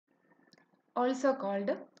also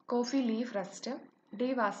called coffee leaf rust,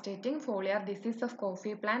 devastating foliar disease of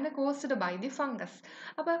coffee plant caused by the fungus.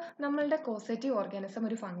 അപ്പോൾ നമ്മളുടെ causative organism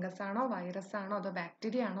ഒരു fungus ആണോ virus ആണോ അതോ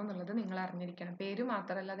bacteria ആണോ എന്നുള്ളത് നിങ്ങൾ അറിഞ്ഞിരിക്കണം. പേര്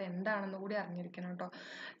മാത്രമല്ല അത് എന്താണെന്ന് കൂടി അറിഞ്ഞിരിക്കണം കേട്ടോ.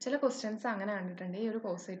 ചില ക്വസ്റ്റ്യൻസ് അങ്ങനെ കണ്ടിട്ടുണ്ട്, ഈ ഒരു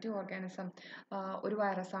കോസേറ്റീവ് ഓർഗാനിസം ഒരു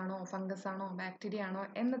വൈറസ് ആണോ ഫംഗസ് ആണോ ബാക്ടീരിയ ആണോ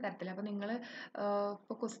എന്ന തരത്തിൽ. അപ്പോൾ നിങ്ങൾ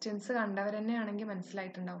ഇപ്പോൾ ക്വസ്റ്റ്യൻസ് കണ്ടവർ തന്നെയാണെങ്കിൽ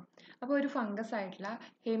മനസ്സിലായിട്ടുണ്ടാവും. അപ്പോൾ ഒരു ഫംഗസ് ആയിട്ടുള്ള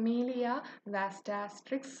ഹെമീലിയ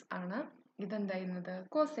വാസ്റ്റാസ്ട്രിക്സ് ആണ് ഇതെന്താ ചെയ്യുന്നത്,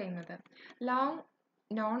 കോസ് ചെയ്യുന്നത്. Long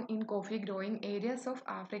known in coffee growing areas of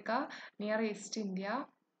Africa, Near East India,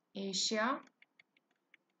 Asia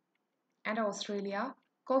and Australia,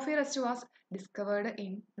 coffee rust was discovered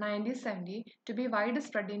in 1970 to be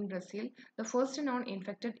widespread in Brazil, the first known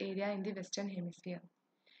infected area in the Western Hemisphere.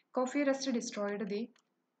 Coffee rust destroyed the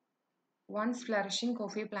once flourishing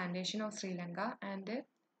coffee plantation of Sri Lanka and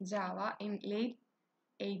Java in late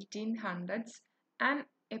 1800s. An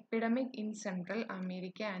epidemic in Central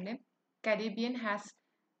America and Caribbean has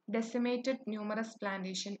decimated numerous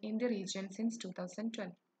plantations in the region since 2012.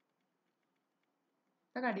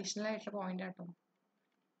 The additional point at home.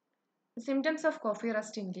 The symptoms of coffee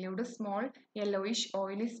rust include small yellowish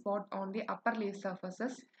oily spot on the upper leaf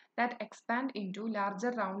surfaces that expand into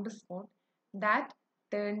larger round spot that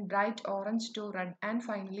turn bright orange to red and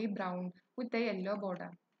finally brown with a yellow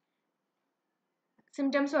border.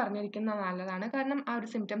 Symptoms അറിഞ്ഞിരിക്കുന്നത് നല്ലതാണ്, കാരണം ആ ഒരു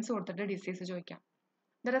symptoms കൊടുത്തിട്ട് disease ചോദിക്കാം.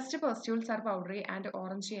 The rust pustules are powdery and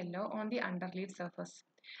orange yellow on the underleaf surface.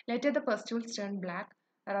 Later the pustules turn black,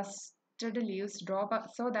 rusted leaves drop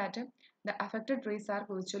so that the affected trees are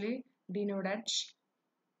virtually denuded.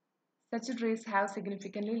 Such trees have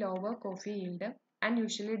significantly lower coffee yield and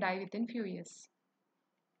usually die within few years.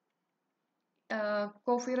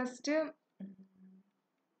 Coffee rust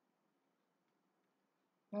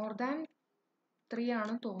more than 3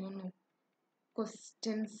 ആണെന്ന് തോന്നുന്നു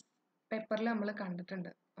questions പേപ്പറിൽ നമ്മൾ കണ്ടിട്ടുണ്ട്.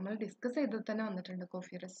 നമ്മൾ discuss ചെയ്തത് തന്നെ വന്നിട്ടുണ്ട്.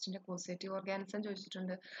 Coffee റസ്റ്റിൻ്റെ causative organism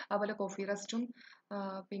ചോദിച്ചിട്ടുണ്ട്, അതുപോലെ കോഫി റസ്റ്റും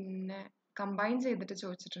പിന്നെ കമ്പൈൻ ചെയ്തിട്ട്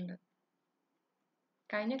ചോദിച്ചിട്ടുണ്ട്.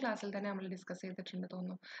 കഴിഞ്ഞ ക്ലാസ്സിൽ തന്നെ നമ്മൾ ഡിസ്കസ് ചെയ്തിട്ടുണ്ട്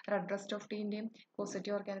തോന്നുന്നു. Red rest of ടീൻ്റെയും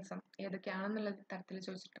causative organism ഏതൊക്കെയാണെന്നുള്ള തരത്തിൽ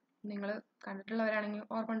ചോദിച്ചിട്ട് നിങ്ങൾ കണ്ടിട്ടുള്ളവരാണെങ്കിൽ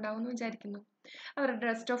ഓർമ്മ ഉണ്ടാവുമെന്ന് വിചാരിക്കുന്നു. അപ്പോൾ റെഡ്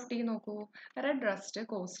റസ്റ്റ് ഓഫ് ടീ നോക്കൂ. Red rest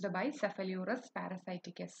caused by സെഫലൂറസ്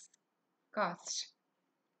പാരസൈറ്റിക്കസ് cast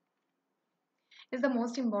is the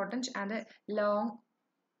most important and long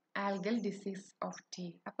algal disease of tea.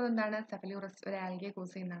 അപ്പോൾ എന്താണ് സെഫലൂറസ് ഒരു ആൽഗയെ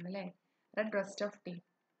കോസ് ചെയ്യുന്നതാണ് അല്ലേ, red rest of tea.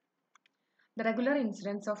 The regular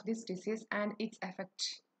incidence of this disease and its effect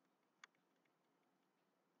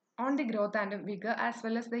on the growth and vigor as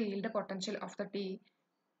well as the yield potential of the tea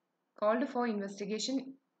called for investigation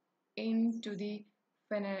into the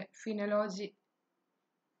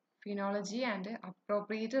phenology and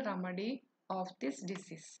appropriate remedy of this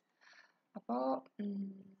disease. അപ്പോൾ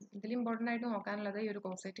ഇതിൽ important ആയിട്ട് നോക്കാനുള്ളത് ഈ ഒരു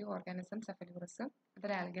causative organism സെഫലൂറസ്,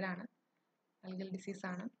 അതൊരു ആൽഗലാണ്, algal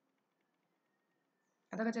ഡിസീസാണ്.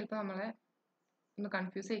 അതൊക്കെ ചിലപ്പോൾ നമ്മളെ ഒന്ന്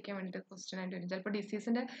കൺഫ്യൂസ് ചെയ്യിക്കാൻ വേണ്ടിയിട്ട് ക്വസ്റ്റ്യൻ ആയിട്ട് വരും. ചിലപ്പോൾ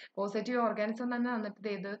ഡിസീസിൻ്റെ കോസേറ്റീവ് ഓർഗാനിസം തന്നെ വന്നിട്ട്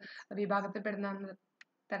ഏത് വിഭാഗത്തിൽപ്പെടുന്ന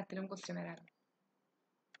തരത്തിലും ക്വസ്റ്റ്യൻ വരാറുണ്ട്.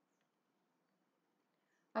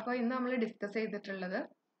 അപ്പോൾ ഇന്ന് നമ്മൾ ഡിസ്കസ് ചെയ്തിട്ടുള്ളത്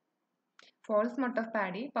false മട്ട് of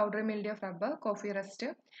paddy, powdery മിൽഡി of rubber, coffee rest,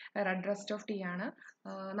 red rest of tea ആണ്.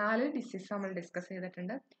 4 ഡിസീസ് നമ്മൾ ഡിസ്കസ്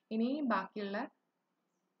ചെയ്തിട്ടുണ്ട്. ഇനി ബാക്കിയുള്ള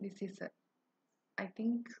ഡിസീസ് ഐ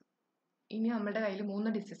തിങ്ക് ഇനി നമ്മുടെ കയ്യിൽ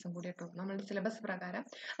 3 ഡിസീസും കൂടി കേട്ടോ നമ്മളുടെ സിലബസ് പ്രകാരം.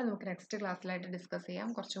 അത് നമുക്ക് നെക്സ്റ്റ് ക്ലാസ്സിലായിട്ട് ഡിസ്കസ് ചെയ്യാം.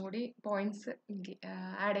 കുറച്ചും കൂടി പോയിന്റ്സ്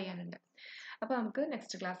ആഡ് ചെയ്യാനുണ്ട്. അപ്പോൾ നമുക്ക്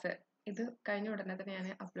നെക്സ്റ്റ് ക്ലാസ് ഇത് കഴിഞ്ഞ ഉടനെ തന്നെ ഞാൻ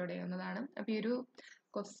അപ്ലോഡ് ചെയ്യുന്നതാണ്. അപ്പോൾ ഈ ഒരു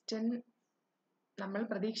ക്വസ്റ്റ്യൻ നമ്മൾ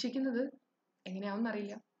പ്രതീക്ഷിക്കുന്നത് എങ്ങനെയാവുമെന്ന്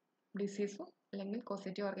അറിയില്ല. ഡിസീസോ അല്ലെങ്കിൽ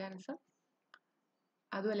കോസേറ്റീവ് ഓർഗാനിസം,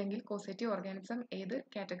 അതും അല്ലെങ്കിൽ കോസേറ്റീവ് ഓർഗാനിസം ഏത്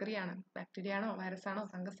കാറ്റഗറിയാണ്, ബാക്ടീരിയ ആണോ വൈറസ് ആണോ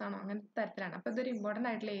ഫംഗസ് ആണോ അങ്ങനത്തെ തരത്തിലാണ്. അപ്പോൾ ഇതൊരു ഇമ്പോർട്ടൻ്റ്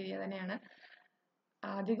ആയിട്ടുള്ള ഏരിയ തന്നെയാണ്.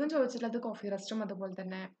 അധികം ചോദിച്ചിട്ടുള്ളത് കോഫി റസ്റ്റും അതുപോലെ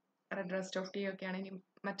തന്നെ റെഡ് റസ്റ്റ് ഓഫ് ടീ ഒക്കെ ആണെങ്കിൽ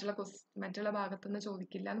മറ്റുള്ള ഭാഗത്തുനിന്ന്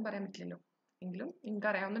ചോദിക്കില്ല എന്ന് പറയാൻ പറ്റില്ലല്ലോ. എങ്കിലും നിങ്ങൾക്ക്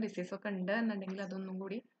അറിയാവുന്ന ഡിസീസൊക്കെ ഉണ്ട് എന്നുണ്ടെങ്കിൽ അതൊന്നും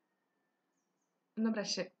കൂടി ഒന്ന്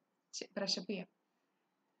ബ്രഷപ്പ് ചെയ്യാം.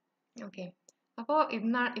 ഓക്കെ, അപ്പോൾ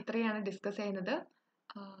ഇത്രയാണ് ഡിസ്കസ് ചെയ്യുന്നത്.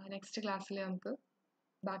 നെക്സ്റ്റ് ക്ലാസ്സിൽ നമുക്ക്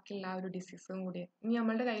ബാക്കിയുള്ള ആ ഒരു ഡിസീസും കൂടി. ഇനി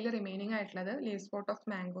നമ്മളുടെ കയ്യിൽ റിമൈനിങ് ആയിട്ടുള്ളത് leave spot of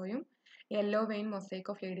മാംഗോയും yellow vein mosaic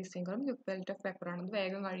of ladies ഫിംഗറും look belt of പെപ്പറാണ്. അത്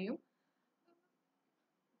വേഗം കഴിയും.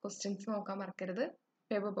 ക്വസ്റ്റ്യൻസ് നോക്കാൻ മറക്കരുത്.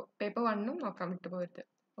 പേപ്പർ 1 നോക്കാൻ വിട്ടുപോകരുത്.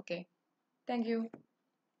 Okay, thank you.